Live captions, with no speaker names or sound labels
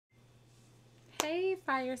Hey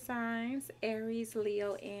fire signs, Aries,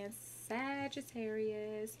 Leo, and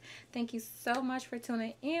Sagittarius. Thank you so much for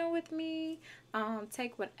tuning in with me.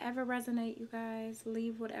 Take whatever resonate, you guys.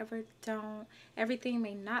 Leave whatever don't. Everything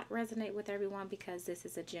may not resonate with everyone because this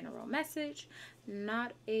is a general message,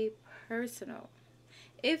 not a personal.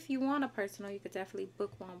 If you want a personal, you could definitely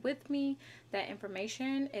book one with me. That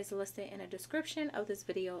information is listed in the description of this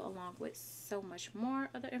video, along with so much more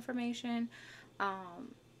other information.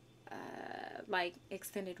 Like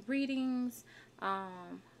extended readings,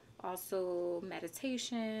 also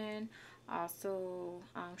meditation, also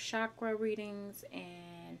chakra readings,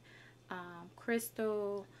 and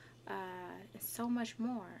crystal, and so much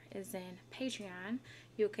more is in Patreon.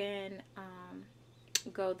 You can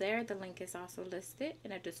go there. The link is also listed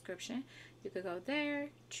in the description. You could go there,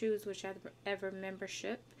 choose whichever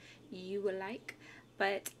membership you would like.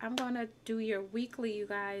 But I'm going to do your weekly, you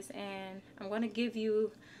guys, and I'm going to give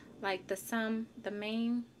you like the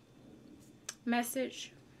main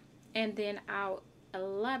message, and then I'll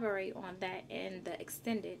elaborate on that in the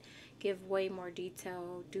extended, give way more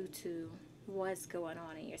detail due to what's going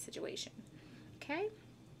on in your situation. Okay?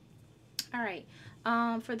 All right.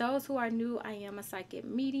 For those who are new, I am a psychic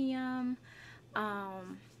medium. The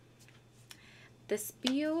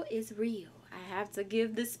spiel is real. I have to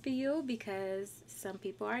give the spiel because some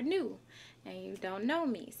people are new and you don't know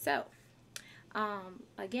me. So,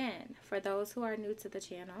 again, for those who are new to the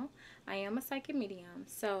channel, I am a psychic medium.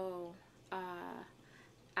 So,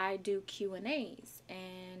 I do Q&As,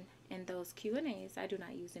 and in those Q&As, I do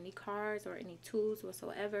not use any cards or any tools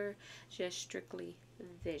whatsoever, just strictly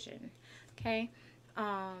vision. Okay?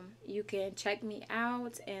 You can check me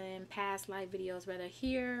out in past live videos, whether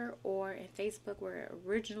here or in Facebook where it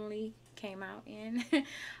originally came out in.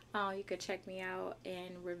 You could check me out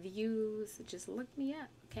in reviews. Just look me up,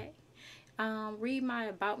 okay? Read my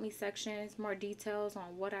about me sections, more details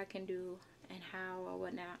on what I can do and how or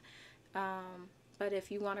whatnot. But if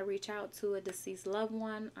you want to reach out to a deceased loved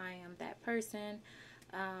one, I am that person.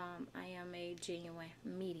 I am a genuine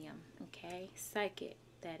medium, okay? Psychic,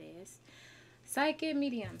 that is. Psychic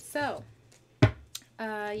medium. So,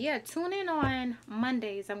 yeah, tune in on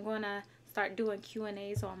Mondays. I'm going to start doing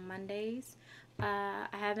Q&As on Mondays. I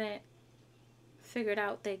haven't figured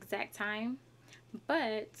out the exact time,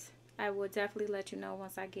 but I will definitely let you know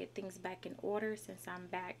once I get things back in order, since I'm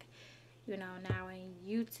back, you know, now in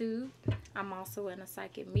YouTube. I'm also in a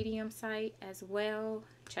psychic medium site as well.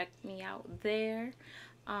 Check me out there.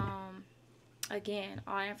 Again,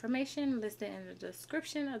 all information listed in the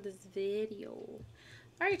description of this video.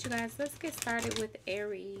 Alright, you guys, let's get started with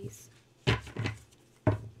Aries.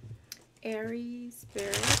 Aries,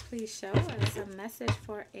 Spirit, please show us a message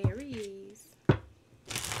for Aries.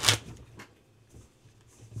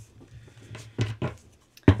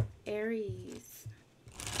 Aries.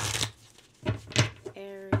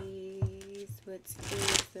 Aries, what is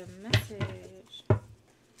the message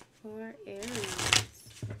for Aries?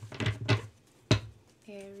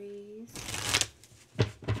 Aries.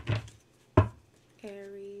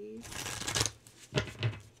 Aries.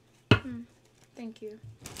 Thank you.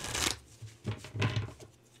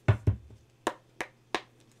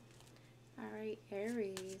 Alright,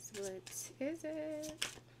 Aries, what is it?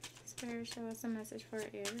 Spirit, show us a message for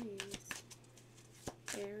Aries.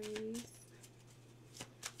 Aries.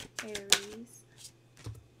 Aries.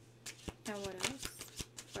 And what else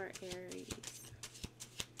for Aries?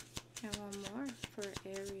 And one more for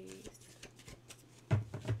Aries.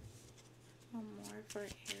 One more for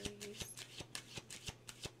Aries.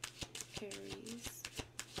 Aries.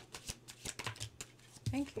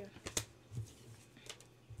 Thank you.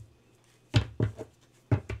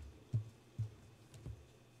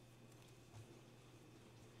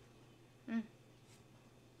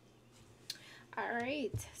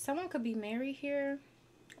 Alright, someone could be married here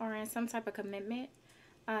or in some type of commitment.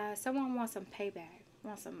 Someone wants some payback,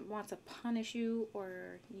 wants to punish you,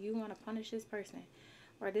 or you want to punish this person.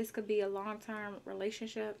 Or this could be a long-term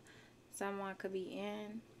relationship someone could be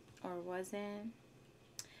in or was in.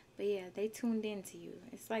 But yeah, they tuned into you.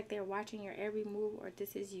 It's like they're watching your every move, or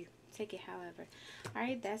this is you. Take it however.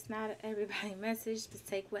 Alright, that's not everybody's message. Just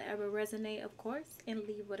take whatever resonate, of course, and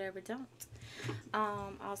leave whatever don't.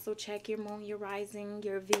 Also check your moon, your rising,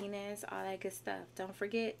 your Venus, all that good stuff. Don't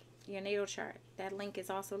forget your natal chart. That link is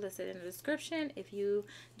also listed in the description if you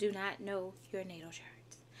do not know your natal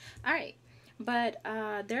chart. Alright, but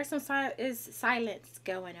there's some silence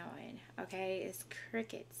going on, okay? It's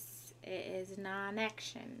crickets. It is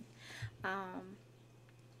non-action.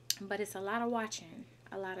 But it's a lot of watching,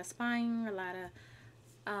 a lot of spying, a lot of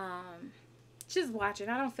just watching.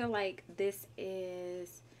 I don't feel like this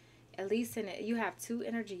is at least in it, you have two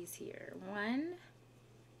energies here.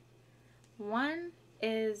 One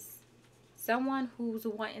is someone who's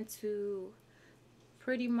wanting to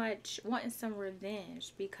pretty much wanting some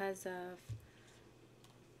revenge because of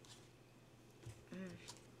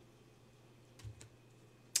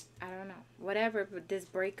I don't know, whatever, but this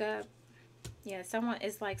breakup. Yeah, someone,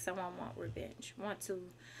 it's like someone want revenge, want to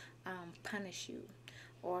punish you,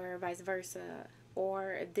 or vice versa.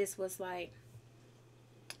 Or if this was like,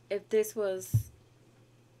 if this was,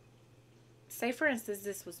 say for instance,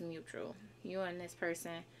 this was mutual. You and this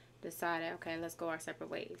person decided, okay, let's go our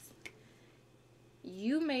separate ways.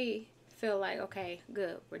 You may feel like, okay,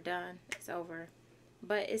 good, we're done, it's over.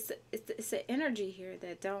 But it's an energy here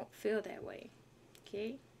that don't feel that way.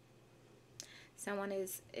 Okay? Someone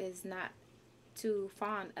is not too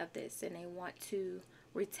fond of this and they want to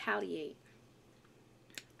retaliate.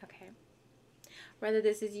 Okay, whether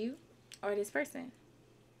this is you or this person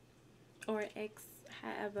or ex,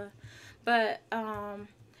 however. But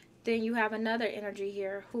then you have another energy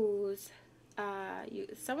here who's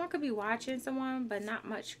someone could be watching someone, but not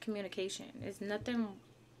much communication. It's nothing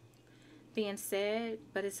being said,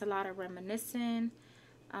 but it's a lot of reminiscing,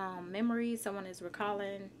 memories. Someone is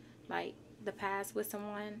recalling like the past with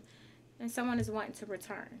someone, and someone is wanting to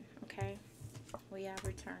return. Okay, we have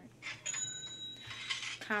return.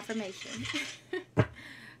 Confirmation.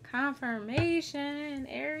 Confirmation,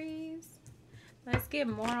 Aries. Let's get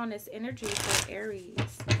more on this energy for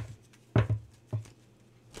Aries.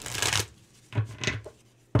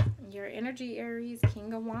 Your energy, Aries.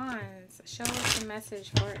 King of Wands. Show us the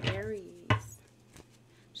message for Aries.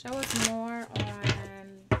 Show us more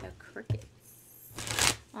on the crickets.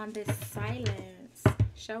 On this silence.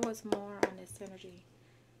 Show us more on this energy.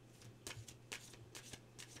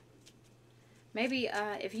 Maybe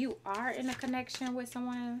if you are in a connection with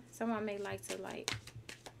someone, someone may like to, like,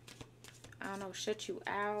 I don't know, shut you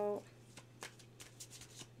out.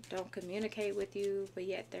 Don't communicate with you, but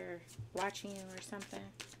yet they're watching you or something.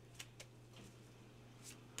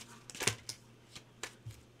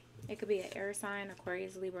 It could be an air sign,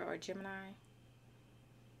 Aquarius, Libra, or Gemini.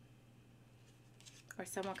 Or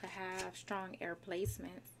someone could have strong air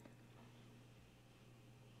placements.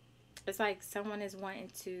 It's like someone is wanting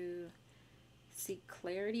to seek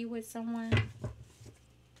clarity with someone.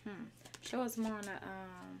 Show us more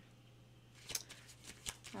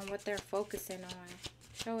on what they're focusing on.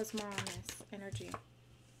 Show us more on this energy.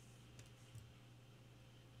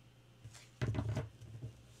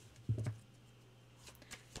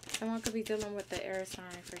 Someone could be dealing with the air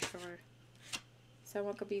sign for sure.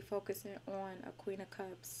 Someone could be focusing on a Queen of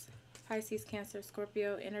Cups. Pisces, Cancer,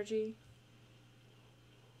 Scorpio energy.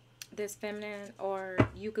 This feminine, or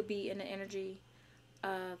you could be in the energy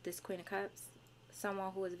of this Queen of Cups.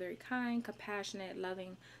 Someone who is very kind, compassionate,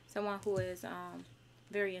 loving. Someone who is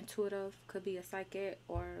very intuitive. Could be a psychic,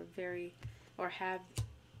 or have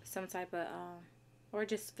some type of or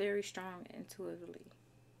just very strong intuitively.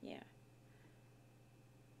 Yeah.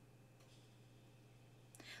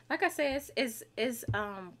 Like I said,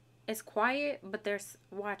 it's quiet, but there's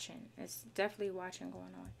watching. It's definitely watching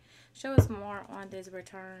going on. Show us more on this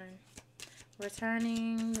return.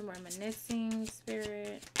 Returning, reminiscing,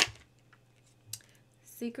 spirit.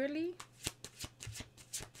 Secretly.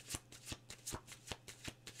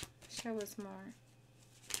 Show us more.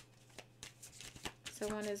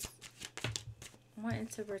 Someone is wanting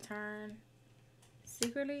to return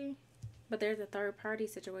secretly, but there's a third party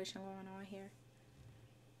situation going on here.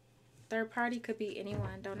 Third party could be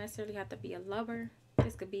anyone. Don't necessarily have to be a lover.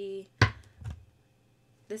 This could be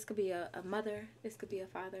a mother. This could be a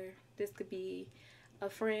father. This could be a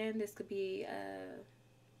friend. This could be an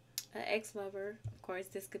ex-lover. Of course,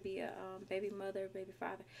 this could be a baby mother, baby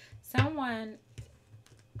father. Someone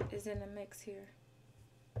is in the mix here.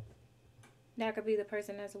 That could be the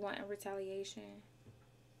person that's wanting retaliation,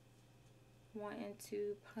 wanting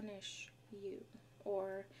to punish you,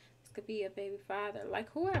 or could be a baby father, like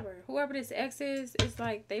whoever this ex is, it's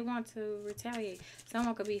like they want to retaliate.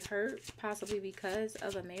 Someone could be hurt, possibly because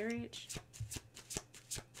of a marriage.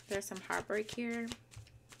 There's some heartbreak here.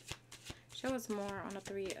 Show us more on the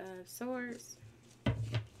Three of Swords.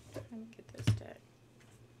 Let me get this deck.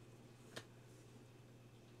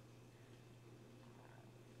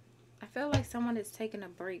 I feel like someone is taking a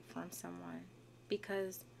break from someone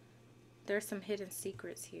because there's some hidden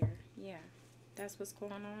secrets here. Yeah. That's what's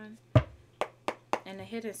going on. And the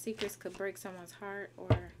hidden secrets could break someone's heart,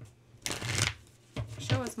 or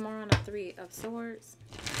show us more on the Three of Swords.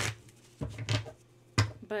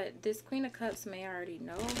 But this Queen of Cups may already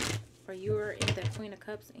know, or you are in the Queen of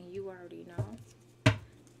Cups and you already know.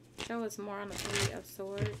 Show us more on the Three of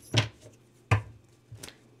Swords.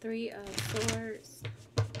 Three of Swords.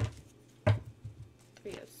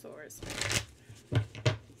 Three of Swords.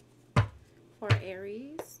 For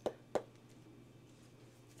Aries.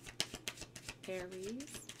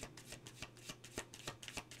 Aries.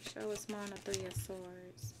 Show us more on the Three of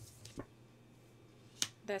Swords.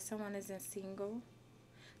 That someone isn't single.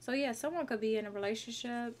 So yeah, someone could be in a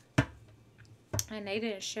relationship and they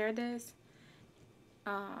didn't share this.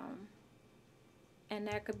 And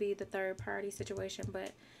that could be the third party situation.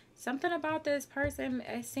 But something about this person,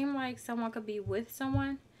 it seemed like someone could be with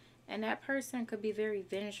someone and that person could be very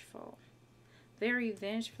vengeful. Very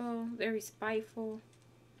vengeful, very spiteful.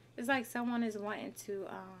 It's like someone is wanting to,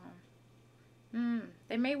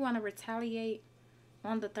 they may want to retaliate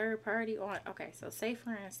on the third party. Okay, so say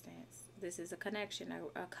for instance, this is a connection,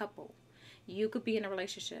 a couple. You could be in a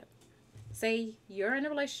relationship. Say you're in a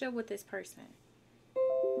relationship with this person.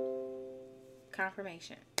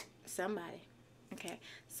 Confirmation. Somebody. Okay.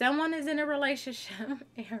 Someone is in a relationship,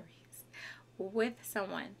 Aries, with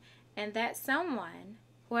someone. And that someone,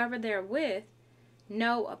 whoever they're with,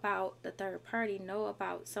 know about the third party, know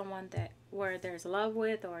about someone that where there's love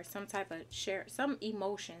with or some type of share, some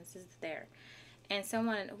emotions is there. And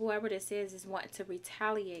someone, whoever this is wanting to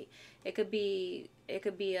retaliate. It could be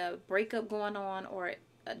a breakup going on, or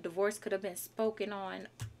a divorce could have been spoken on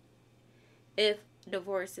if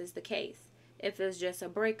divorce is the case. If it's just a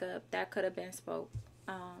breakup, that could have been spoke.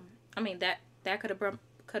 That could have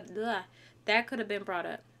been brought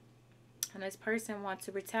up. And this person wants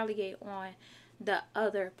to retaliate on the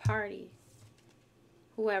other party.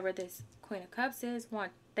 Whoever this Queen of Cups is,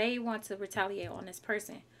 they want to retaliate on this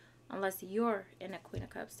person. Unless you're in a Queen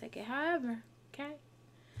of Cups, take it however, okay?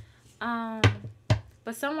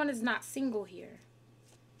 But someone is not single here.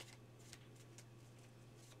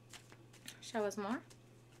 Show us more.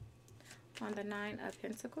 On the Nine of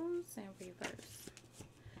Pentacles in reverse.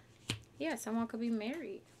 Yeah, someone could be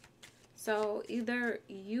married. So either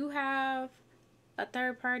you have a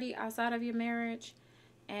third party outside of your marriage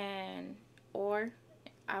or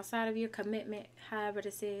outside of your commitment, however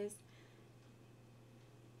this is.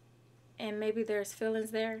 And maybe there's feelings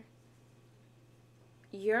there.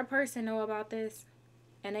 Your person know about this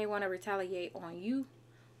and they want to retaliate on you,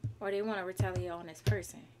 or they want to retaliate on this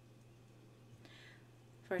person.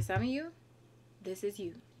 For some of you, this is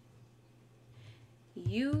you.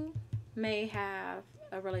 You may have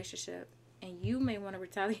a relationship and you may want to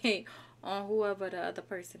retaliate on whoever the other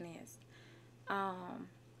person is.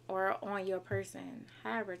 Or on your person.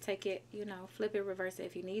 However, take it, flip it, reverse it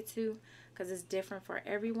if you need to, because it's different for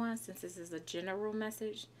everyone since this is a general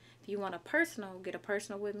message. If you want a personal, get a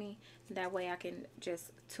personal with me. That way I can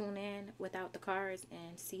just tune in without the cards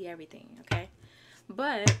and see everything, okay?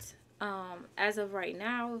 But as of right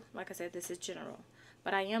now, like I said, this is general.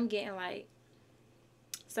 But I am getting like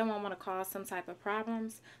someone want to cause some type of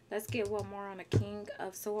problems. Let's get one more on the King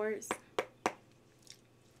of Swords.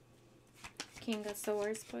 King of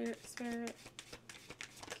Swords, Spirit.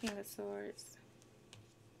 King of Swords.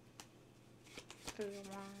 Three of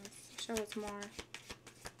Wands. Show us more.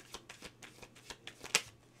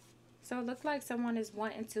 So it looks like someone is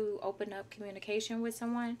wanting to open up communication with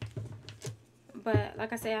someone. But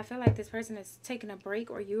like I say, I feel like this person is taking a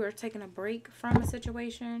break, or you are taking a break from a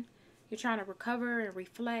situation. You're trying to recover and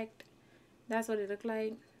reflect. That's what it looked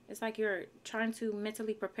like. It's like you're trying to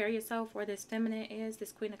mentally prepare yourself where this feminine is,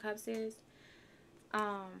 this Queen of Cups is.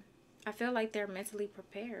 I feel like they're mentally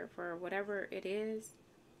prepared for whatever it is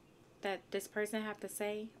that this person have to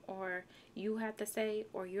say, or you have to say,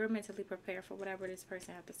 or you're mentally prepared for whatever this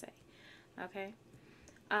person have to say. Okay?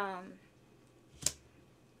 I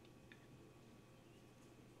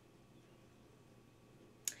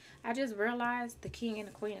just realized the King and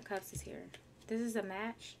the Queen of Cups is here. This is a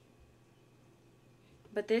match.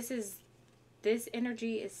 But this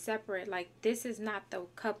energy is separate. Like, this is not the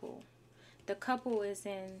couple. The couple is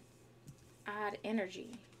in odd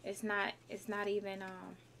energy. It's not even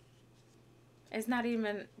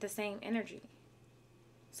the same energy.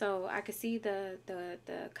 So I could see the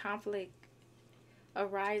conflict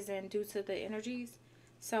arising due to the energies.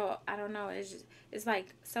 So I don't know. It's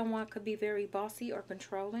like someone could be very bossy or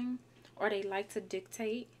controlling, or they like to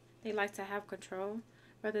dictate. They like to have control.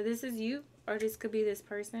 Whether this is you or this could be this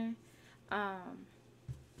person.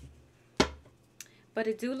 But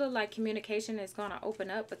it do look like communication is going to open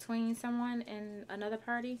up between someone and another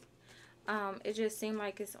party. It just seemed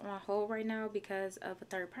like it's on hold right now because of a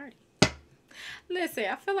third party. Listen,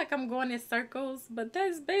 I feel like I'm going in circles, but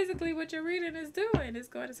that's basically what your reading is doing. It's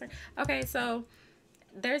going in circles. Okay, so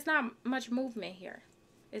there's not much movement here.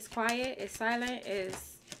 It's quiet. It's silent.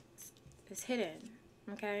 It's hidden.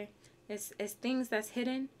 Okay? It's things that's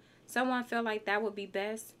hidden. Someone feel like that would be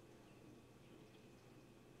best.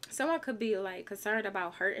 Someone could be like concerned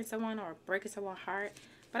about hurting someone or breaking someone's heart,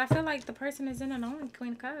 but I feel like the person is in annoying,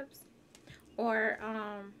 Queen of Cups, or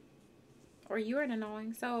you're an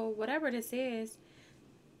annoying. So whatever this is,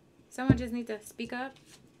 someone just needs to speak up.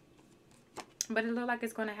 But it looks like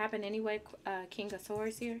it's going to happen anyway. King of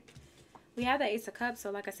Swords here. We have the Ace of Cups,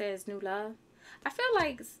 so like I said, it's new love. I feel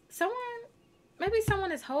like maybe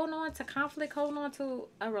someone is holding on to conflict, holding on to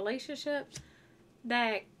a relationship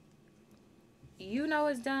that you know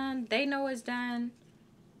is done, they know is done,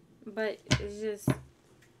 but it's just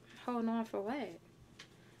holding on for what?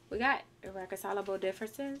 We got irreconcilable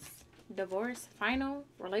differences, divorce, final,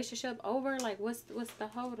 relationship over. Like, what's the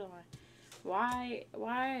hold on? Why?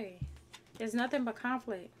 There's nothing but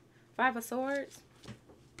conflict. Five of Swords.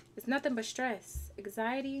 It's nothing but stress,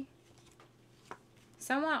 anxiety.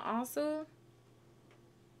 Someone also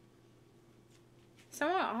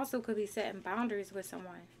could be setting boundaries with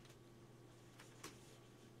someone.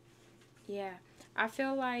 Yeah, I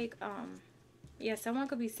feel like, yeah, someone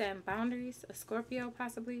could be setting boundaries. A Scorpio,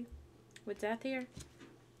 possibly, with death here.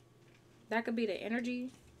 That could be the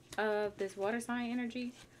energy of this water sign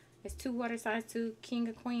energy. It's two water signs, two King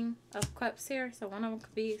and Queen of Cups here. So one of them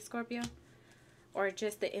could be Scorpio. Or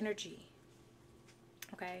just the energy.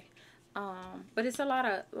 Okay. But it's a lot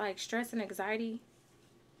of, like, stress and anxiety.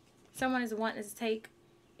 Someone is wanting to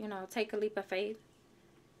take a leap of faith.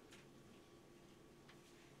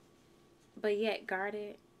 But yet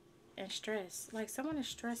guarded and stressed. Like, someone is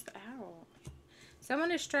stressed out.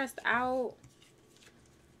 Someone is stressed out.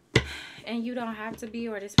 And you don't have to be,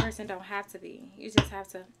 or this person don't have to be. You just have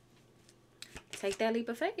to take that leap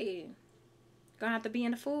of faith. Gonna have to be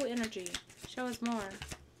in the full energy. Show us more.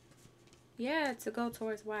 Yeah, to go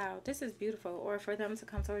towards, wow, this is beautiful. Or for them to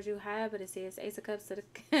come towards you, however this is. Ace of Cups to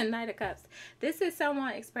the Knight of Cups. This is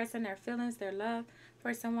someone expressing their feelings, their love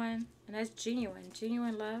for someone. And that's genuine.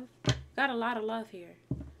 Genuine love. Got a lot of love here.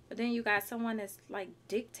 But then you got someone that's like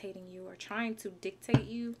dictating you or trying to dictate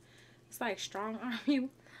you. It's like strong arm you.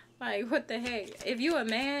 Like, what the heck? If you a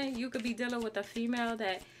man, you could be dealing with a female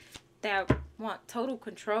that want total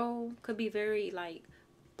control. Could be very, like,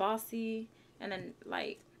 bossy. And then,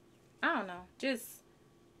 like, I don't know. Just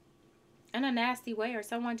in a nasty way. Or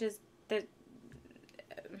someone just that...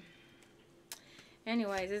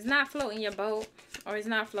 Anyways, it's not floating your boat. Or it's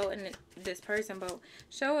not floating this person boat.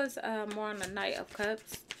 Show us more on the Knight of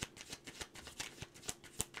Cups.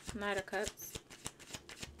 Knight of Cups.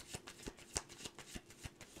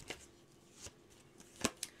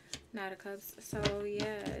 Knight of Cups. So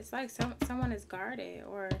yeah, it's like someone is guarded,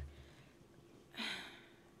 or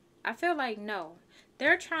I feel like no,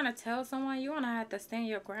 they're trying to tell someone you're gonna have to stand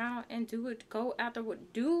your ground and do it. Go after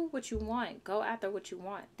do what you want. Go after what you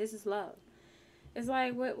want. This is love. It's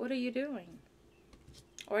like, what are you doing?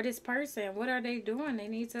 Or this person, what are they doing? They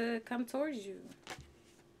need to come towards you.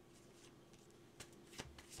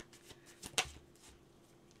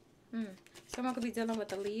 Someone could be dealing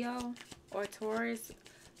with a Leo or Taurus,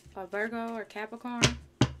 or Virgo, or Capricorn.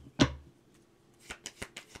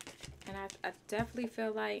 And I definitely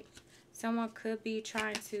feel like someone could be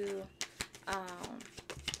trying to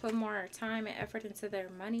put more time and effort into their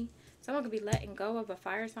money. Someone could be letting go of a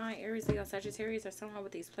fire sign, Aries, Leo, Sagittarius, or someone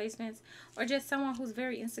with these placements. Or just someone who's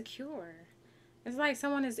very insecure. It's like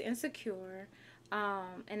someone is insecure.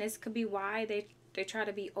 And this could be why they try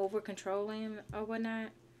to be over-controlling or whatnot.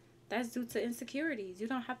 That's due to insecurities. You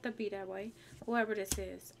don't have to be that way. Whoever this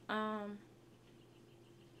is. I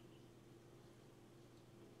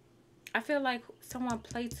feel like someone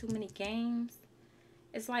played too many games.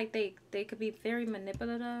 It's like they could be very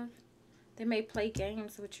manipulative. They may play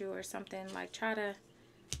games with you or something. Like try to...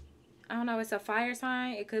 I don't know. It's a fire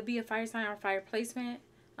sign. It could be a fire sign or fire placement.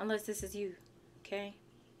 Unless this is you. Okay?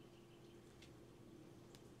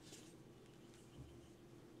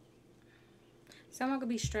 Someone could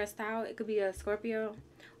be stressed out. It could be a Scorpio.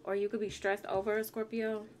 Or you could be stressed over a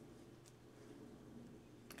Scorpio.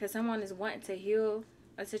 Because someone is wanting to heal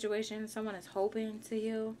a situation. Someone is hoping to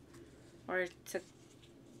heal. Or to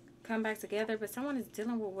come back together. But someone is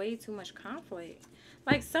dealing with way too much conflict.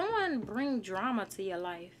 Like someone bring drama to your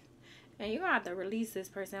life. And you're going to have to release this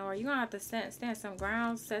person. Or you're going to have to stand some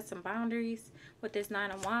ground. Set some boundaries with this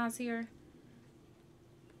Nine of Wands here.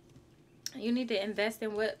 You need to invest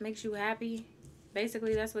in what makes you happy.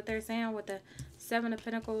 Basically, that's what they're saying with the Seven of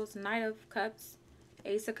Pentacles, Knight of Cups,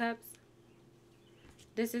 Ace of Cups.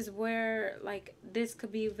 This is where, like, this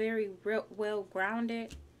could be very well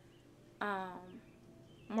grounded.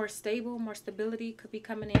 more stable, more stability could be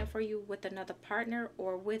coming in for you with another partner,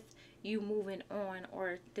 or with you moving on,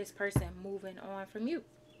 or this person moving on from you.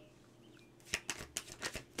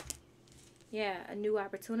 Yeah, a new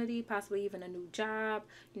opportunity, possibly even a new job,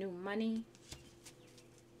 new money.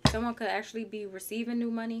 Someone could actually be receiving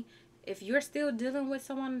new money. If you're still dealing with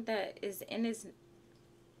someone that is in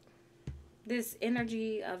this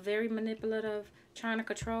energy of very manipulative, trying to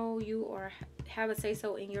control you or have a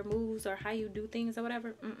say-so in your moves or how you do things or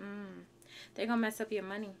whatever, they're going to mess up your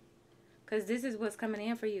money. Because this is what's coming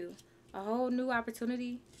in for you. A whole new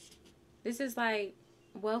opportunity. This is like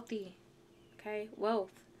wealthy, okay?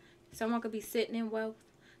 Wealth. Someone could be sitting in wealth.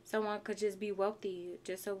 Someone could just be wealthy.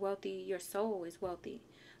 Just so wealthy, your soul is wealthy.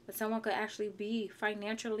 But someone could actually be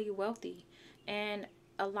financially wealthy. And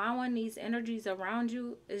allowing these energies around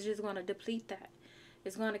you is just going to deplete that.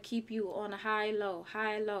 It's going to keep you on a high, low,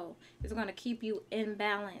 high, low. It's going to keep you in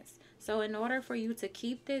balance. So in order for you to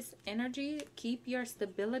keep this energy, keep your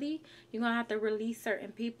stability, you're going to have to release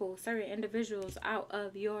certain people, certain individuals out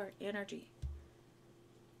of your energy.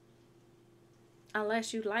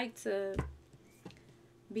 Unless you like to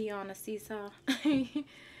be on a seesaw.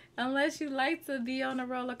 Unless you like to be on a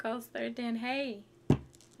roller coaster, then hey,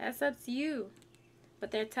 that's up to you.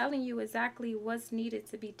 But they're telling you exactly what's needed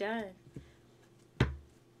to be done.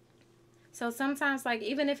 So sometimes, like,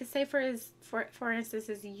 even if it's, say for instance,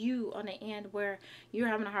 it's you on the end where you're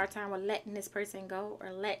having a hard time with letting this person go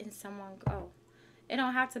or letting someone go. It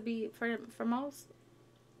don't have to be, for most,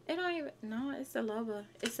 it don't even, no, it's a lover.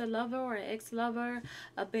 It's a lover or an ex-lover,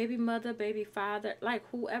 a baby mother, baby father, like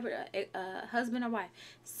whoever, a husband or wife.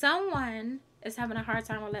 Someone is having a hard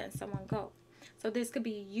time with letting someone go. So this could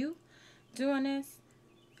be you doing this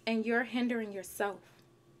and you're hindering yourself,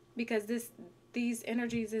 because these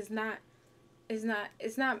energies is not, it's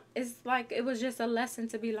like it was just a lesson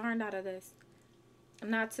to be learned out of this.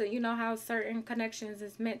 Not to, you know how certain connections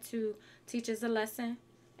is meant to teach us a lesson,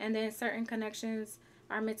 and then certain connections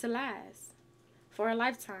are meant to last for a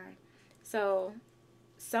lifetime. So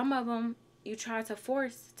some of them you try to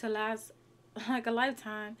force to last like a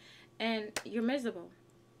lifetime, and you're miserable.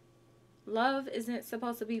 Love isn't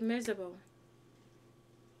supposed to be miserable.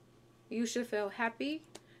 You should feel happy.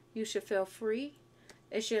 You should feel free.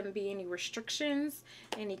 There shouldn't be any restrictions,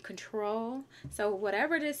 any control. So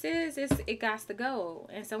whatever this is, it got to go.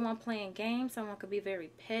 And someone playing games, someone could be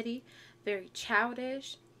very petty, very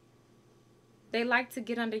childish. They like to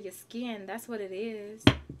get under your skin. That's what it is.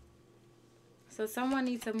 So someone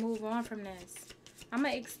needs to move on from this. I'm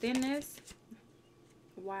going to extend this.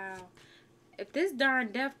 Wow. If this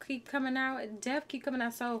darn death keep coming out,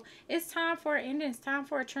 so it's time for an ending. It's time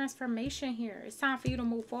for a transformation here. It's time for you to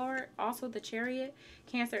move forward. Also, the Chariot,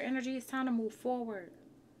 Cancer energy, it's time to move forward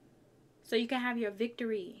so you can have your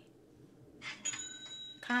victory.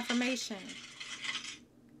 Confirmation.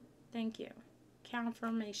 Thank you.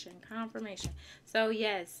 Confirmation. So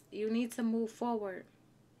yes, you need to move forward.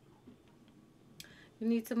 You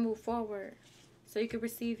need to move forward so you can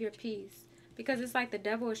receive your peace. Because it's like the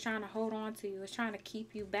devil is trying to hold on to you. It's trying to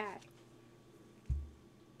keep you back.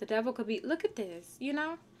 The devil could be, look at this, you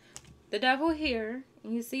know. The devil here,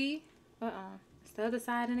 and you see, it's the other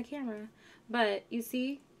side in the camera. But you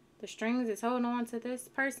see, the strings is holding on to this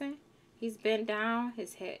person. He's bent down,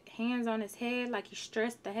 his hands on his head, like he's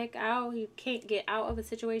stressed the heck out. He can't get out of a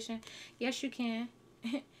situation. Yes, you can.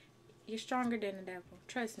 You're stronger than the devil.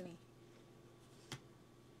 Trust me.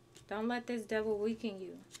 Don't let this devil weaken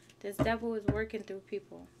you. This devil is working through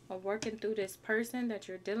people, or working through this person that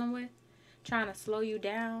you're dealing with, trying to slow you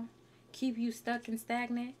down, keep you stuck and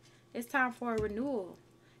stagnant. It's time for a renewal.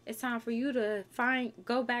 It's time for you to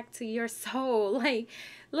go back to your soul. Like,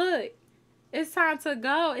 look, it's time to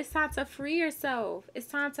go. It's time to free yourself. It's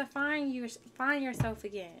time to find yourself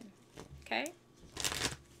again. Okay?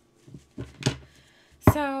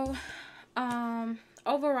 So,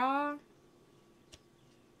 overall,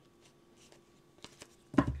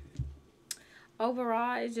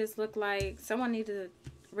 it just looked like someone needed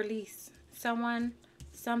to release someone,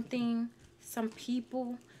 something, some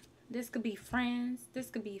people. This could be friends. This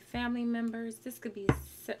could be family members. This could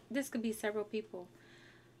be several people.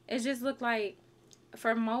 It just looked like,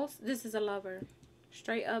 for most, this is a lover.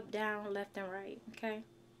 Straight up, down, left, and right. Okay?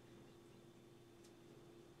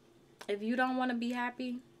 If you don't want to be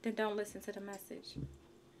happy, then don't listen to the message.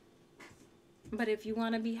 But if you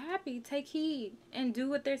want to be happy, take heed and do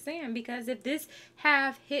what they're saying. Because if this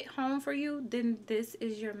have hit home for you, then this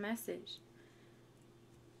is your message.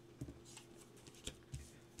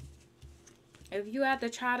 If you have to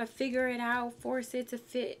try to figure it out, force it to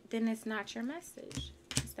fit, then it's not your message.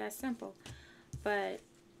 It's that simple. But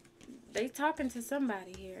They talking to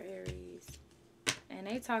somebody here, Aries. And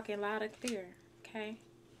they talking loud and clear, okay?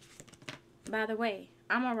 By the way,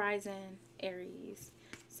 I'm a rising Aries.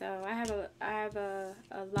 So I have a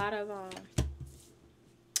lot of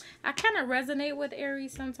I kind of resonate with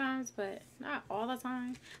Aries sometimes, but not all the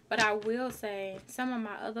time. But I will say some of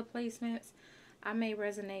my other placements, I may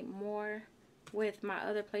resonate more with my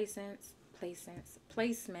other placements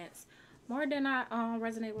more than I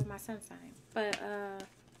resonate with my sun sign. But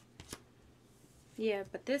yeah,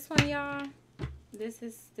 but this one, y'all, this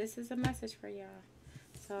is a message for y'all.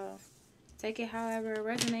 So take it however it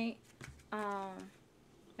resonate.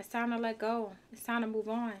 It's time to let go. It's time to move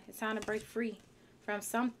on. It's time to break free from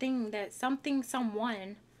something that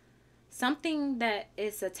someone that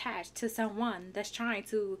is attached to someone that's trying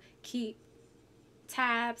to keep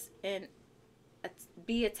tabs and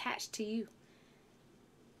be attached to you.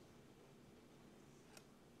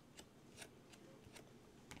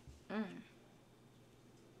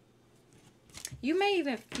 You may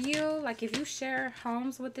even feel like if you share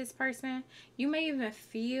homes with this person, you may even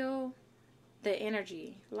feel the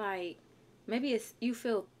energy. Like maybe it's you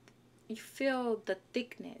feel the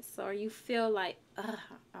thickness, or you feel like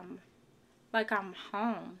I'm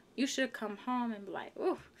home. You should come home and be like,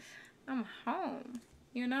 ooh, I'm home,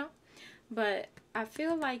 you know? But I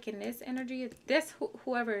feel like in this energy, this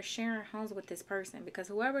whoever is sharing homes with this person, because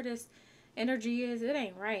whoever this energy is, it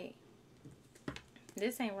ain't right.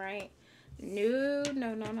 This ain't right. No.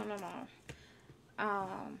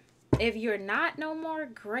 If you're not no more,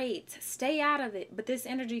 great. Stay out of it. But this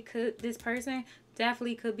energy this person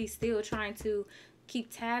definitely could be still trying to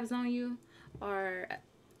keep tabs on you. Or,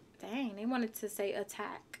 dang, they wanted to say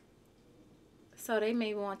attack. So they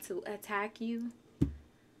may want to attack you.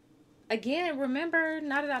 Again, remember,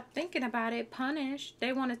 now that I'm thinking about it, punish.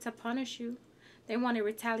 They wanted to punish you. They wanted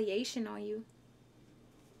retaliation on you.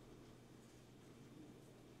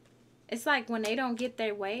 It's like when they don't get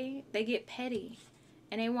their way, they get petty.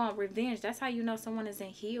 And they want revenge. That's how you know someone isn't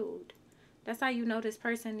healed. That's how you know this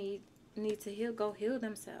person needs to go heal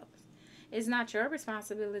themselves. It's not your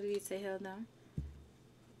responsibility to heal them.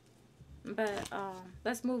 But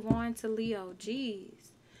let's move on to Leo.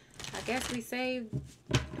 Jeez. I guess we saved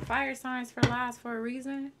fire signs for last for a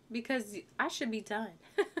reason. Because I should be done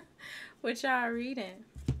with y'all reading.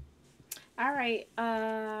 Alright,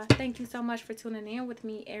 thank you so much for tuning in with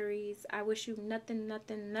me, Aries. I wish you nothing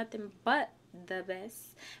but the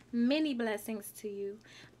best. Many blessings to you.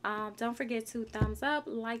 Don't forget to thumbs up,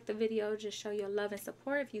 like the video, just show your love and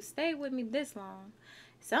support. If you stayed with me this long,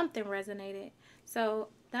 something resonated. So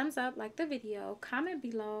thumbs up, like the video, comment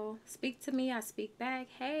below, speak to me, I speak back.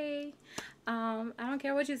 Hey, I don't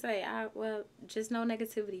care what you say. Well, just no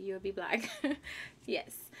negativity, you'll be black.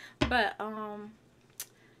 Yes, but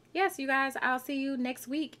yes, you guys, I'll see you next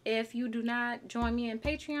week. If you do not join me in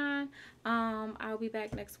Patreon, I'll be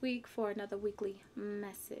back next week for another weekly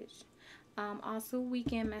message. Also,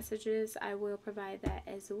 weekend messages, I will provide that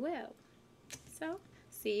as well. So,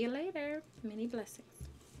 see you later. Many blessings.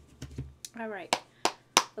 All right.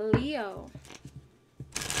 Leo.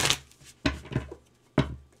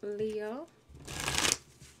 Leo.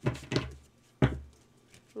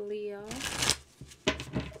 Leo.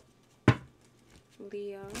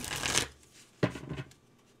 Leo,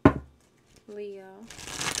 Leo,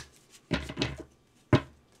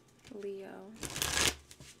 Leo,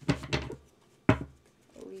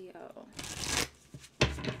 Leo.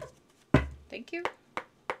 Thank you.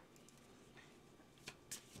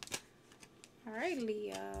 All right,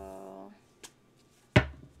 Leo.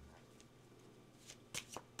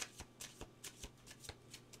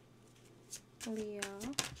 Leo.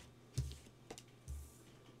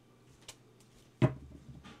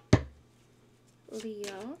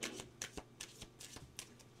 Leo.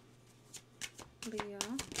 Leo.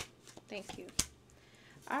 Thank you.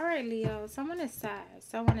 All right, Leo. Someone is sad.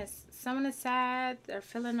 Someone is sad. They're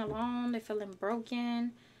feeling alone. They're feeling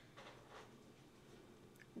broken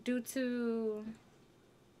due to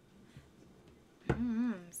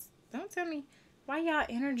don't tell me why y'all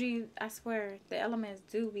energy. I swear the elements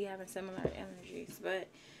do be having similar energies, but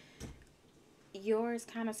yours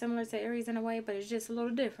kind of similar to Aries in a way, but it's just a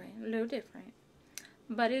little different.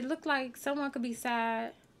 But it looked like someone could be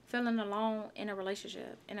sad, feeling alone in a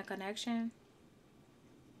relationship, in a connection.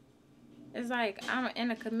 It's like I'm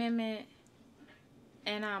in a commitment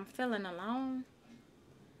and I'm feeling alone.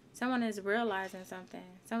 Someone is realizing something.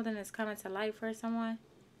 Something is coming to light for someone.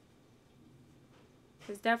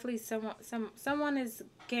 There's definitely someone is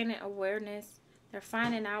gaining awareness. They're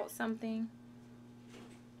finding out something.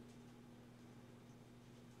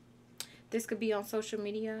 This could be on social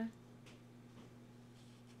media.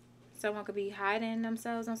 Someone could be hiding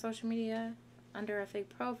themselves on social media under a fake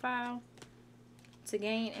profile to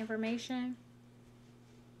gain information.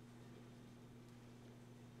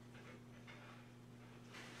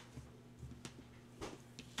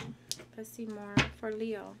 Let's see more for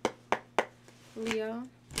Leo. Leo.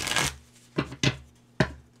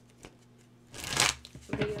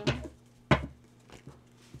 Leo.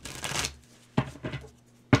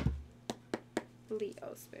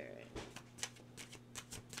 Leo spirit.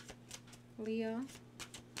 Leo.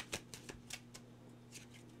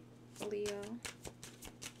 Leo.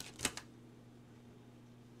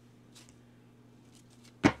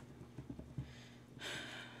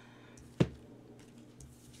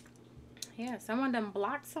 Yeah, someone done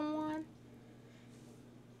blocked someone.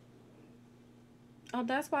 Oh,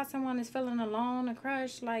 that's why someone is feeling alone and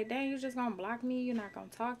crushed. Like, dang, you just gonna block me? You're not gonna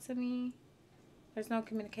talk to me? There's no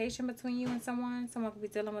communication between you and someone. Someone could be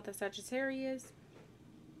dealing with a Sagittarius.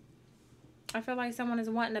 I feel like someone is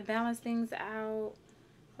wanting to balance things out.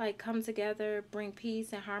 Like, come together, bring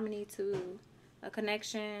peace and harmony to a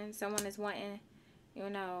connection. Someone is wanting, you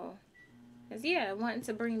know, wanting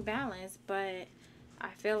to bring balance. But I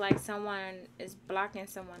feel like someone is blocking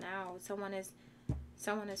someone out. Someone is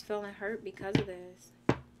feeling hurt because of this.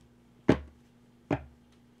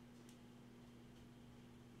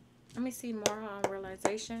 Let me see more on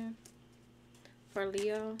realization for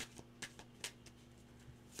Leo.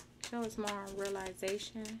 Show us more on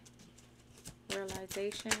realization.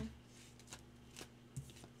 Realization.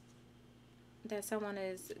 That someone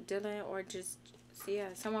is dealing, or just,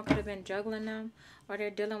 someone could have been juggling them, or they're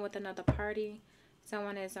dealing with another party.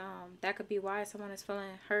 Someone is, that could be why someone is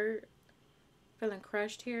feeling hurt, feeling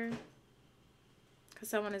crushed here. Because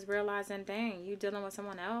someone is realizing, dang, you dealing with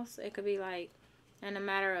someone else. It could be like in a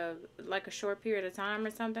matter of like a short period of time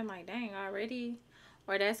or something. Like, dang, already.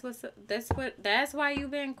 Or that's why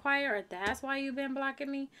you've been quiet, or that's why you've been blocking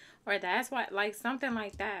me, or that's why, like something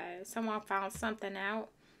like that. Someone found something out,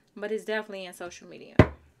 but it's definitely in social media.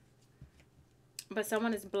 But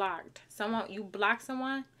someone is blocked. You block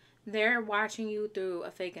someone, they're watching you through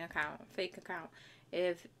a fake account.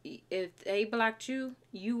 If they blocked you,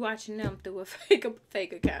 you watching them through a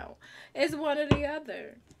fake account. It's one or the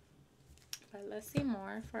other. But let's see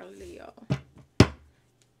more for Leo.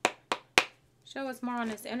 Show us more on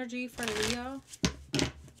this energy for Leo.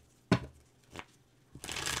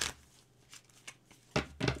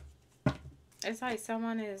 It's like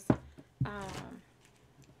someone is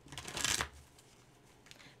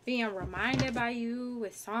being reminded by you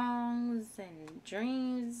with songs and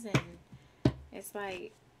dreams, and it's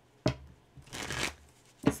like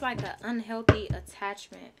an unhealthy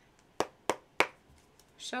attachment.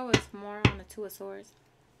 Show us more on the Two of Swords.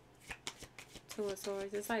 Two of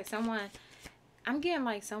Swords. It's like someone, I'm getting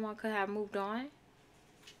like someone could have moved on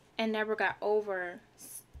and never got over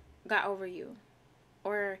you.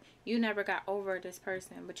 Or you never got over this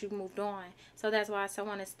person, but you moved on. So that's why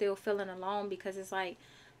someone is still feeling alone, because it's like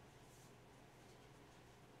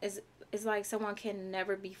someone can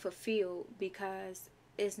never be fulfilled because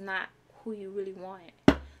it's not who you really want.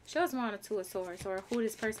 Show us more on the Two of Swords, or who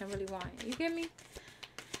this person really wanted. You get me?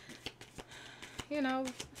 You know,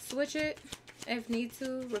 switch it if need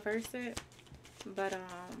to, reverse it. But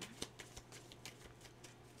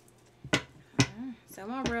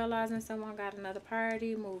someone realizing someone got another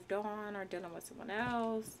party, moved on, or dealing with someone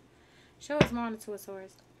else. Show us more on the Two of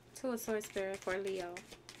Swords. Two of Swords spirit for Leo.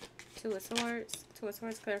 Two of Swords. Two of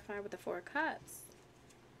Swords clarified with the Four of Cups.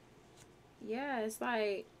 Yeah, it's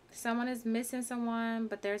like someone is missing someone,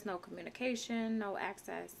 but there's no communication, no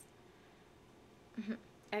access.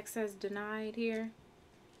 Access denied here.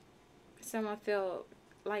 Someone feel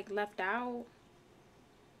like left out.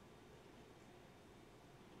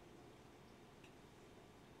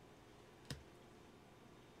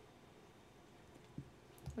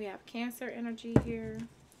 We have Cancer energy here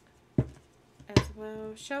as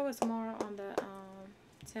well. Show us more on the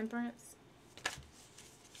Temperance.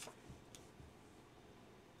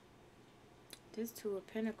 This Two of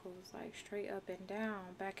Pentacles, like straight up and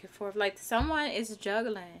down, back and forth. Like someone is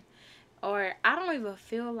juggling. Or I don't even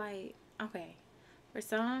feel like, okay, for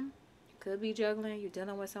some, you could be juggling. You're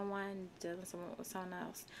dealing with someone, with someone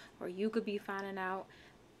else. Or you could be finding out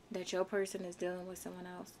that your person is dealing with someone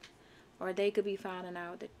else. Or they could be finding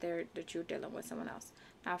out that you're dealing with someone else.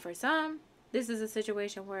 Now, for some, this is a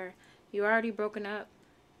situation where you're already broken up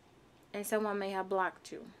and someone may have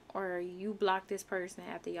blocked you. Or you blocked this person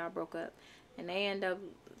after y'all broke up. And they end up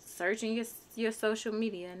searching your social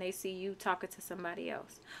media and they see you talking to somebody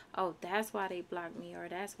else. Oh, that's why they blocked me. Or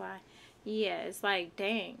that's why. Yeah, it's like,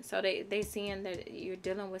 dang. So they seeing that you're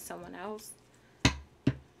dealing with someone else.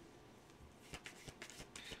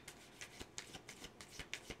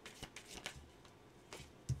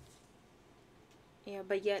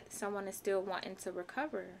 but yet someone is still wanting to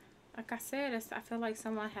recover. Like I said, I feel like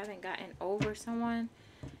someone haven't gotten over someone.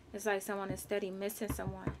 It's like someone is steady missing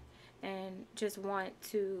someone and just want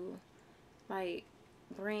to like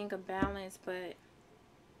bring a balance, but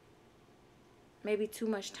maybe too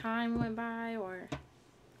much time went by, or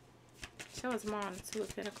show us more on the Two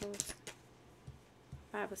of Pentacles,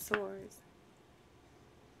 Five of Swords.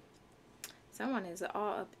 Someone is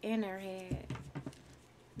all up in their head.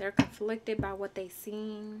 They're conflicted by what they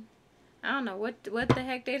seen. I don't know what the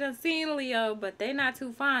heck they done seen, Leo, but they not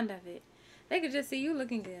too fond of it. They could just see you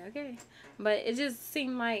looking good, okay? But it just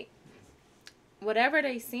seemed like whatever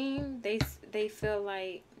they seen, they feel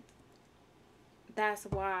like that's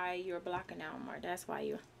why you're blocking them, or that's why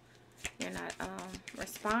you're not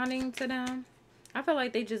responding to them. I feel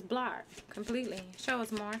like they just block completely. Show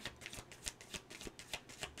us more.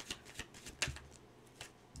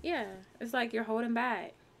 Yeah, it's like you're holding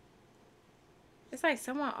back. It's like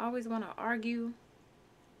someone always want to argue.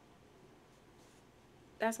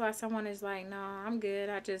 That's why someone is like, no, I'm good.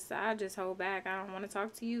 I just hold back. I don't want to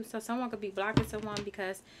talk to you. So someone could be blocking someone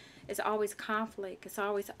because it's always conflict. It's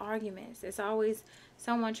always arguments. It's always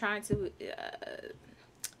someone trying to,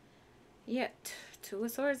 yeah, Two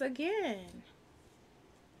of Swords again.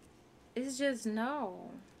 It's just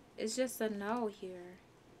no. It's just a no here.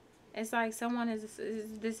 It's like someone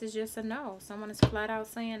this is just a no. Someone is flat out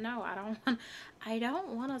saying no. I don't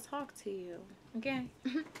want to talk to you. Okay.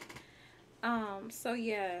 So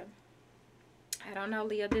yeah, I don't know,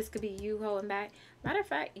 Leo. This could be you holding back. Matter of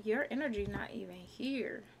fact, your energy not even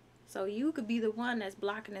here. So you could be the one that's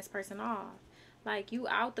blocking this person off. Like you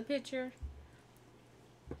out the picture.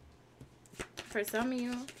 For some of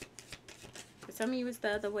you, it's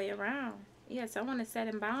the other way around. Yeah, someone is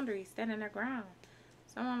setting boundaries, standing their ground.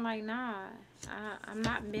 Someone like, nah, I'm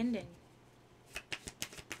not bending.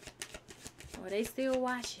 Or they still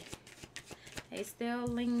watching. They still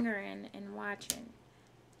lingering and watching.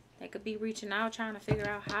 They could be reaching out, trying to figure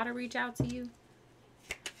out how to reach out to you.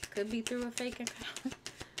 Could be through a fake account.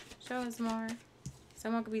 Show us more.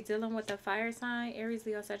 Someone could be dealing with a fire sign, Aries,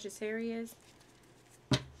 Leo, Sagittarius.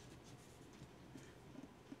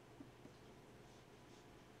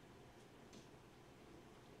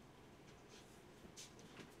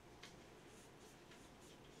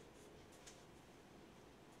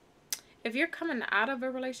 If you're coming out of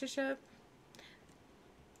a relationship,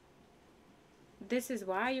 this is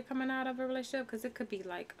why you're coming out of a relationship, because it could be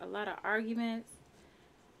like a lot of arguments,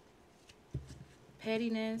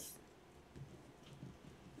 pettiness,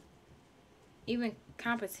 even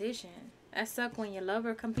competition. That sucks when your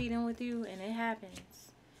lover competing with you, and it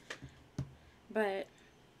happens. But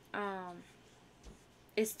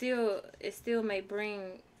it still may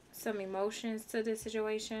bring some emotions to this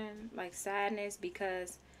situation, like sadness,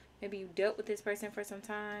 because maybe you dealt with this person for some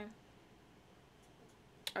time,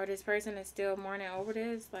 or this person is still mourning over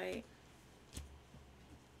this. Like,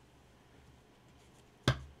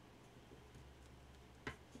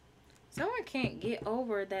 someone can't get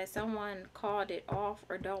over that someone called it off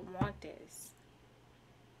or don't want this.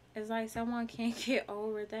 It's like someone can't get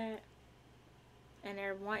over that, and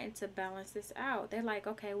they're wanting to balance this out. They're like,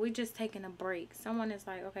 okay, we're just taking a break. Someone is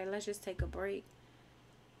like, okay, let's just take a break.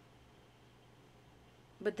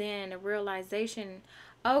 But then the realization,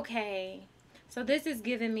 okay, so this is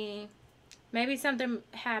giving me, maybe something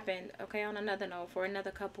happened, okay, on another note, for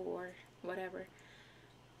another couple or whatever.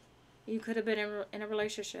 You could have been in a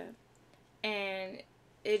relationship, and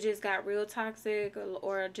it just got real toxic,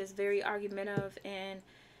 or just very argumentative, and,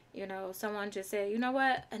 you know, someone just said, you know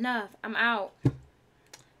what, enough, I'm out.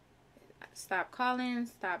 Stop calling,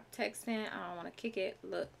 stop texting, I don't want to kick it.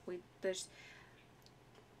 Look,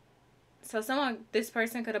 so this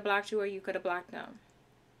person could have blocked you, or you could have blocked them.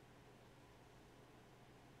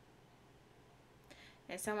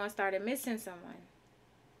 And someone started missing someone.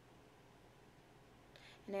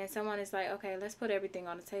 And then someone is like, okay, let's put everything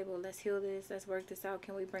on the table. Let's heal this. Let's work this out.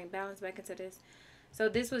 Can we bring balance back into this? So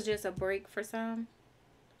this was just a break for some.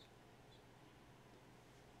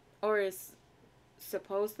 Or it's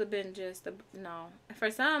supposed to have been just no. For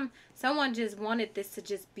some, someone just wanted this to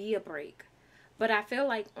just be a break. But I feel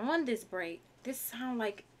like on this break, this sounds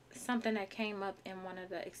like something that came up in one of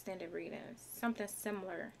the extended readings. Something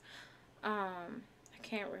similar. I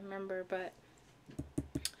can't remember, but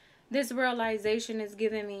this realization is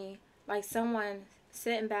giving me like someone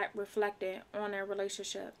sitting back, reflecting on their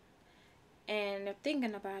relationship. And they're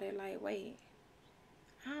thinking about it like, wait,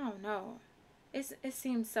 I don't know. It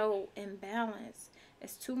seems so imbalanced.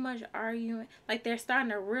 It's too much arguing. Like they're starting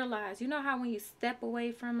to realize, you know how when you step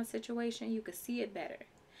away from a situation, you can see it better.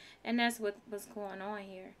 And that's what's going on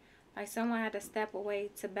here. Like someone had to step away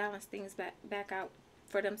to balance things back out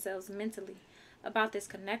for themselves mentally about this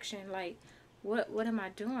connection. Like, what am I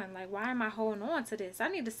doing? Like, why am I holding on to this? I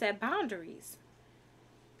need to set boundaries.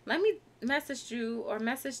 Let me message you or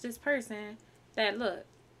message this person that, look,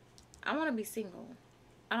 I want to be single.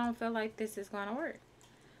 I don't feel like this is going to work.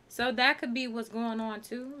 So that could be what's going on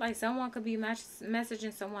too. Like someone could be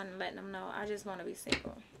messaging someone and letting them know, I just want to be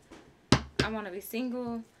single. I want to be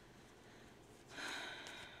single.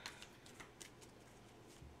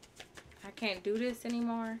 I can't do this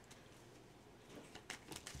anymore.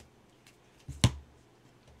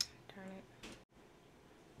 Darn it.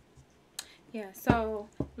 Yeah, so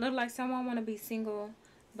look like someone want to be single,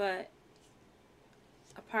 but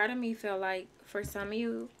a part of me feel like for some of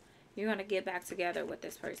you, you're going to get back together with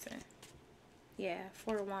this person. Yeah,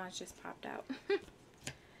 4 of Wands just popped out.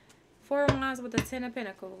 4 of Wands with the 10 of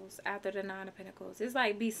Pentacles after the 9 of Pentacles. It's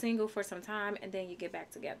like be single for some time and then you get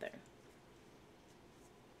back together.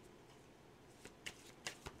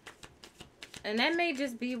 And that may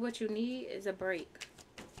just be what you need is a break.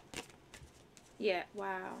 Yeah,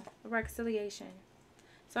 wow. A reconciliation.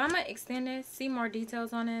 So I'm going to extend this, see more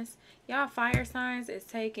details on this. Y'all fire signs is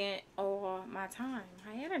taking all my time,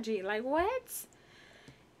 my energy. Like what?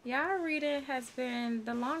 Y'all reading has been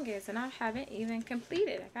the longest and I haven't even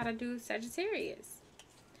completed. I got to do Sagittarius.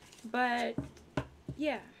 But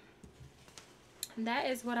yeah. That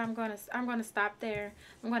is what I'm going to stop there.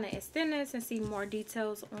 I'm going to extend this and see more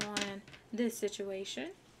details on this situation.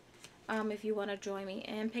 If you want to join me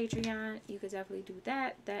in Patreon, you could definitely do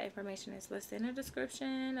that. That information is listed in the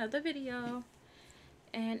description of the video.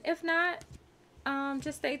 And if not,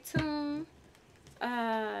 just stay tuned.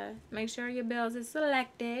 Make sure your bells is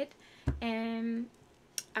selected. And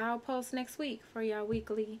I'll post next week for y'all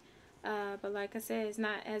weekly. But like I said, it's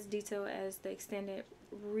not as detailed as the extended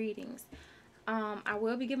readings. I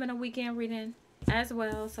will be giving a weekend reading as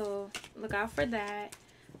well. So look out for that.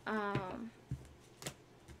 I'm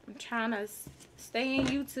trying to stay in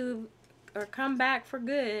YouTube or come back for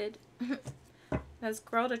good. Let's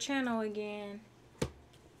grow the channel again.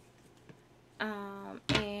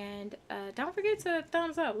 And don't forget to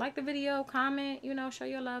thumbs up, like the video, comment, you know, show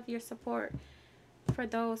your love, your support for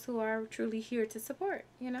those who are truly here to support,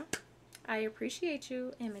 you know. I appreciate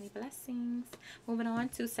you and many blessings. Moving on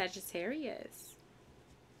to Sagittarius.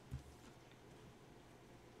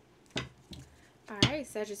 All right,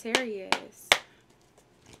 Sagittarius.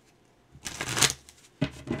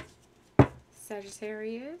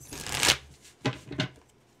 Sagittarius.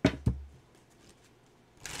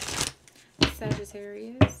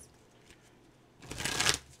 Sagittarius.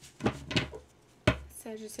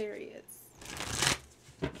 Sagittarius.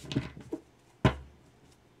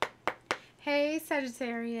 Hey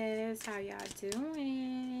Sagittarius, how y'all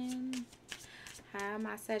doing? How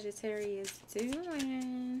my Sagittarius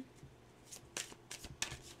doing?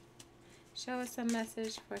 Show us a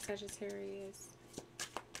message for Sagittarius.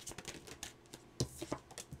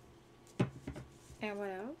 And what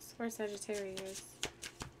else for Sagittarius?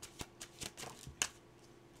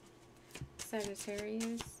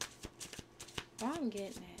 Sagittarius. Oh, I'm getting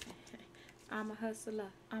it. I'm a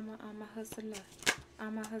hustler. I'm a hustler.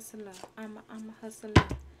 I'm a hustler. I'm a hustler.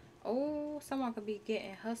 Oh, someone could be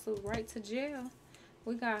getting hustled right to jail.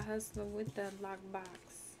 We got hustling with the lockbox.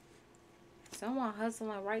 Someone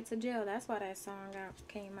hustling right to jail. That's why that song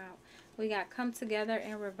came out. We got come together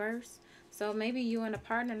in reverse. So maybe you and a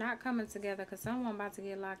partner not coming together because someone about to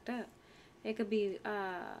get locked up. It could be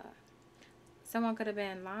someone could have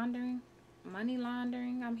been laundering, money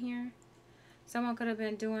laundering. I'm here. Someone could have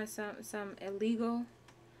been doing some illegal,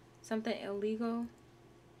 something illegal.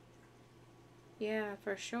 Yeah,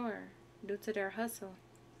 for sure. Due to their hustle.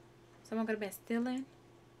 Someone could have been stealing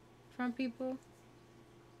from people.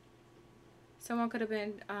 Someone could have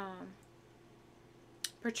been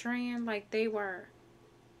portraying like they were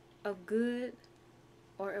of good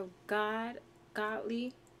or of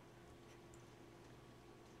godly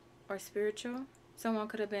or spiritual. Someone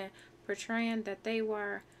could have been portraying that they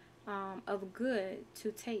were of good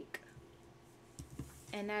to take.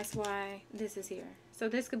 And that's why this is here. So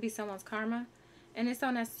this could be someone's karma. And this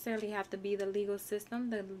don't necessarily have to be the legal system,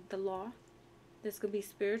 the law. This could be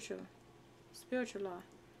spiritual law.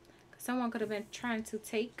 Someone could have been trying to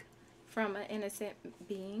take from an innocent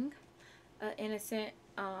being, an innocent,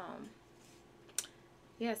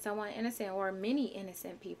 yeah, someone innocent or many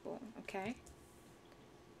innocent people, okay?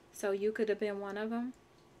 So you could have been one of them.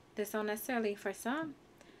 This don't necessarily, for some,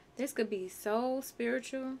 this could be so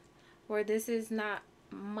spiritual where this is not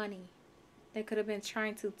money. They could have been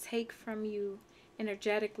trying to take from you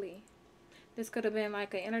energetically. This could have been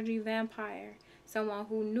like an energy vampire. Someone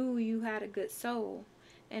who knew you had a good soul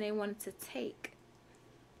and they wanted to take,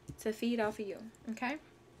 to feed off of you. Okay?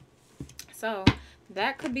 So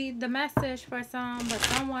that could be the message for some, but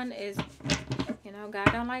someone is, you know,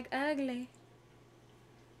 God don't like ugly.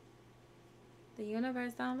 The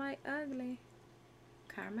universe don't like ugly.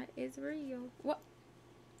 Karma is real. What?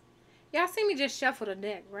 Y'all see me just shuffle the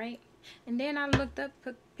deck, right? And then I looked up,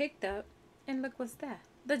 picked up, and look what's that?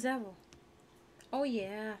 The devil. Oh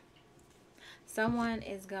yeah. Someone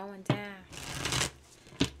is going down.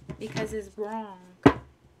 Because it's wrong.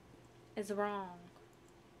 It's wrong.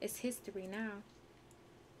 It's history now.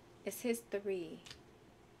 It's history.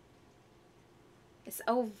 It's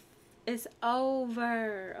over. It's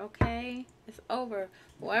over, okay? It's over.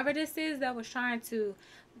 Whoever this is that was trying to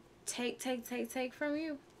take from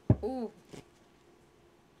you. Ooh.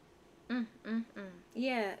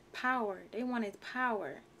 Yeah, power. They wanted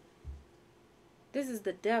power. This is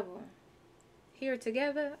the devil. Here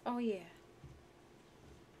together? Oh, yeah.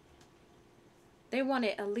 They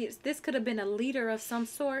wanted a leader. This could have been a leader of some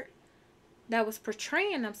sort that was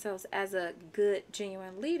portraying themselves as a good,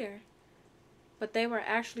 genuine leader. But they were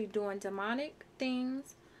actually doing demonic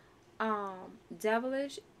things,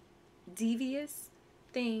 devilish, devious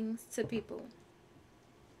things to people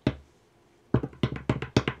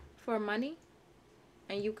for money.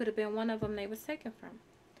 And you could have been one of them they was taken from.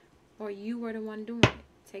 Or you were the one doing it.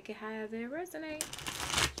 Take it however it resonates.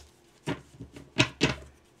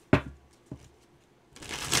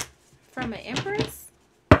 From an Empress?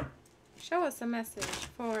 Show us a message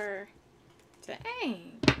for...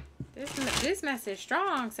 Dang. This message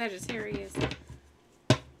strong, Sagittarius.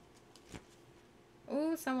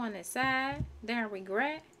 Ooh, someone is sad. They're in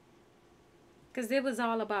regret. Because it was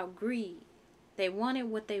all about greed. They wanted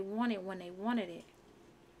what they wanted when they wanted it.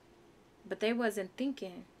 But they wasn't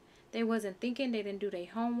thinking. They wasn't thinking. They didn't do their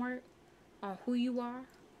homework on who you are.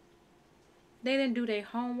 They didn't do their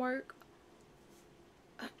homework.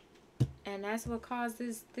 And that's what caused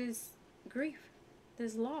this grief.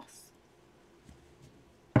 This loss.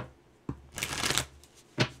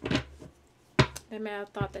 They may have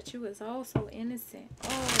thought that you was oh so innocent.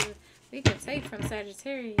 Oh, we can take from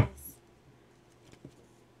Sagittarius.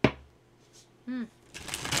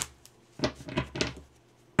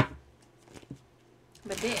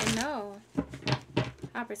 But didn't know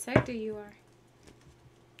how protected you are.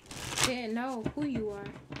 Didn't know who you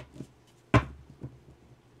are.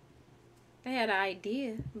 They had an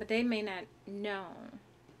idea, but they may not know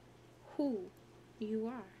who you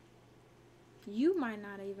are. You might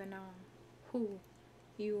not even know who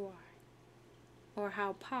you are or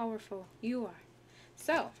how powerful you are.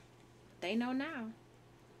 So, they know now.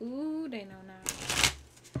 Ooh, they know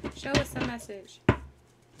now. Show us a message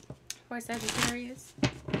for Sagittarius.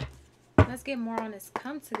 Let's get more on this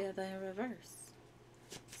come together in reverse.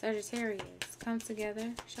 Sagittarius, come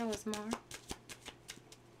together. Show us more.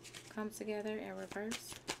 Come together in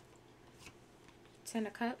reverse. Ten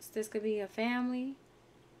of Cups. This could be a family.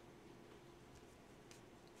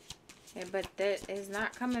 Yeah, but that is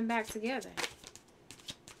not coming back together.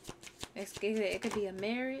 It could be a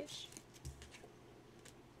marriage.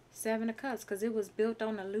 Seven of Cups, because it was built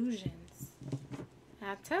on illusions.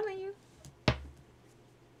 I'm telling you.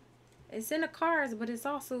 It's in the cards, but it's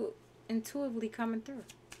also intuitively coming through.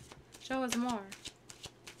 Show us more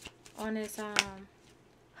on this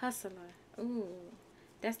hustler. Ooh,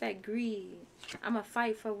 that's that greed. I'ma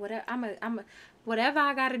fight for whatever. Whatever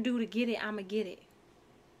I gotta do to get it, I'ma get it.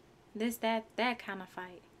 That kind of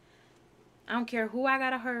fight. I don't care who I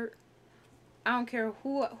gotta hurt. I don't care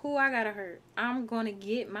who I gotta hurt. I'm gonna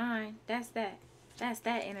get mine. That's that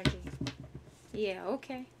energy. Yeah,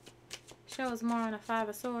 okay. Show us more on the Five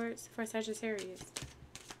of Swords for Sagittarius.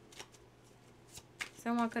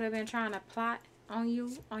 Someone could have been trying to plot on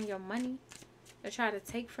you, on your money, to try to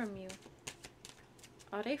take from you.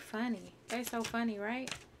 Oh, they funny. They so funny, right?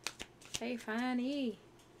 They funny.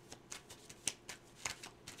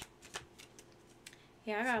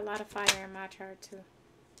 Yeah, I got a lot of fire in my chart too.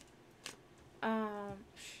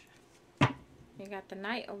 You got the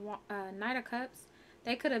Knight of Cups.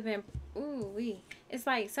 They could have been, it's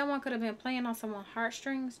like someone could have been playing on someone's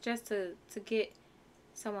heartstrings just to get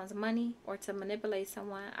someone's money, or to manipulate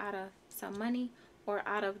someone out of some money, or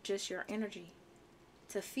out of just your energy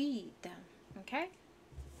to feed them. Okay?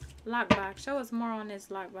 Lockbox. Show us more on this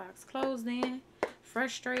lockbox. Closed in,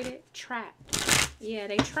 frustrated, trapped. Yeah,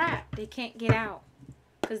 they trapped. They can't get out.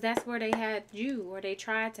 Because that's where they had you, or they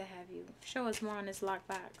tried to have you. Show us more on this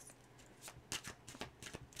lockbox.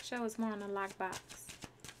 Show us more on the lockbox.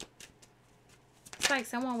 It's like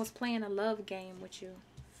someone was playing a love game with you.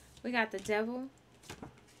 We got the Devil,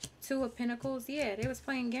 Two of Pentacles, yeah, they was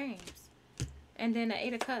playing games. And then the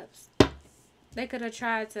Eight of Cups. They could have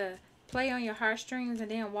tried to play on your heartstrings and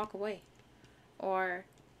then walk away. Or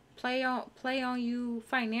play on you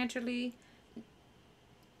financially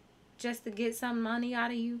just to get some money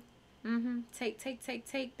out of you. Take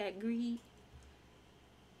that greed.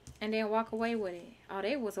 And then walk away with it. Oh,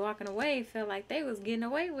 they was walking away. Felt like they was getting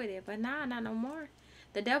away with it. But nah, not no more.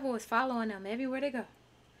 The devil is following them everywhere they go.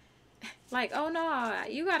 Like, oh no,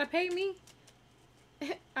 you gotta pay me.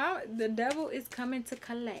 The devil is coming to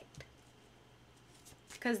collect.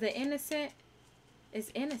 Because the innocent is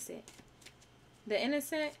innocent. The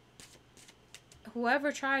innocent,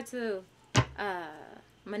 whoever tried to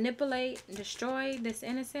manipulate, destroy this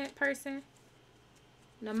innocent person,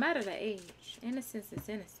 no matter the age, innocence is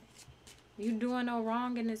innocent. You doing no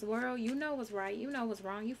wrong in this world, you know what's right, you know what's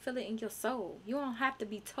wrong. You feel it in your soul. You don't have to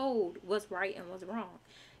be told what's right and what's wrong.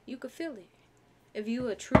 You could feel it. If you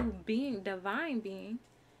a true being, divine being,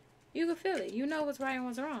 you could feel it. You know what's right and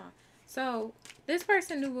what's wrong. So, this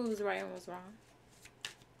person knew what was right and what was wrong.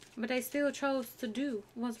 But they still chose to do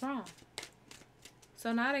what's wrong.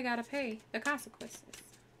 So now they got to pay the consequences.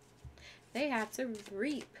 They have to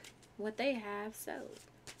reap what they have sowed.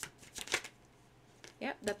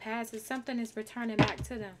 Yep, the past is something is returning back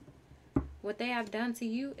to them. What they have done to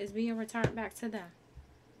you is being returned back to them.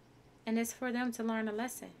 And it's for them to learn a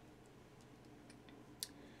lesson.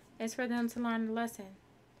 It's for them to learn a lesson.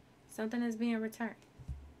 Something is being returned.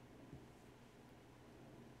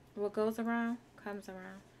 What goes around, comes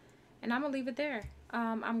around. And I'm going to leave it there.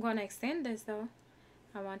 I'm going to extend this, though.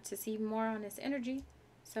 I want to see more on this energy.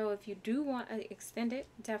 So if you do want to extend it,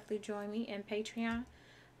 definitely join me in Patreon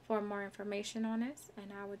for more information on this.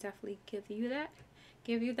 And I will definitely give you that.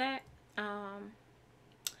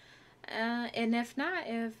 And if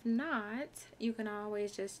not, you can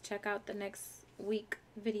always just check out the next week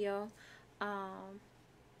video.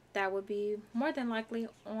 That would be more than likely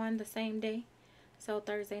on the same day. So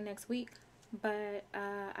Thursday next week. But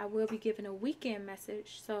I will be giving a weekend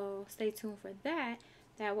message. So stay tuned for that.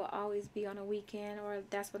 That will always be on a weekend, or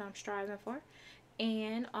that's what I'm striving for.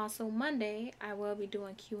 And also Monday, I will be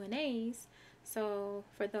doing Q&As. So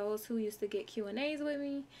for those who used to get Q&As with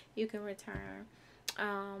me, you can return.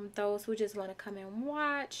 Those who just want to come and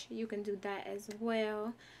watch, you can do that as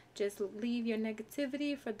well. Just leave your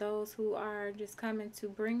negativity for those who are just coming to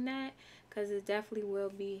bring that, because it definitely will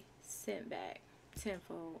be sent back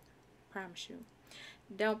tenfold. Promise you.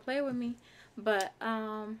 Don't play with me. But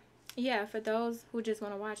yeah, for those who just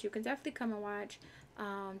want to watch, you can definitely come and watch,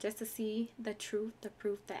 just to see the truth, the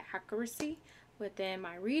proof, the accuracy within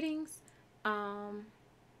my readings,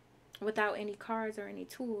 without any cards or any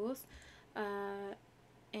tools.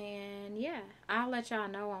 And yeah, I'll let y'all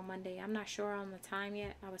know on Monday. I'm not sure on the time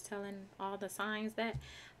yet. I was telling all the signs that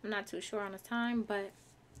I'm not too sure on the time, but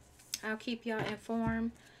I'll keep y'all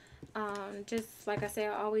informed. Just like I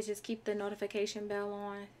said, I always just keep the notification bell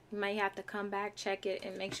on. You may have to come back, check it,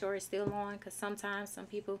 and make sure it's still on, because sometimes some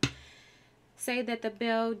people say that the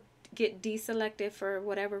bell get deselected for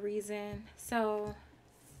whatever reason. So,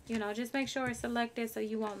 you know, just make sure it's selected so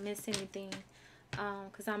you won't miss anything.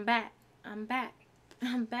 Because I'm back,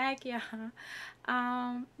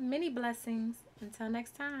 y'all. Many blessings. Until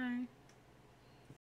next time.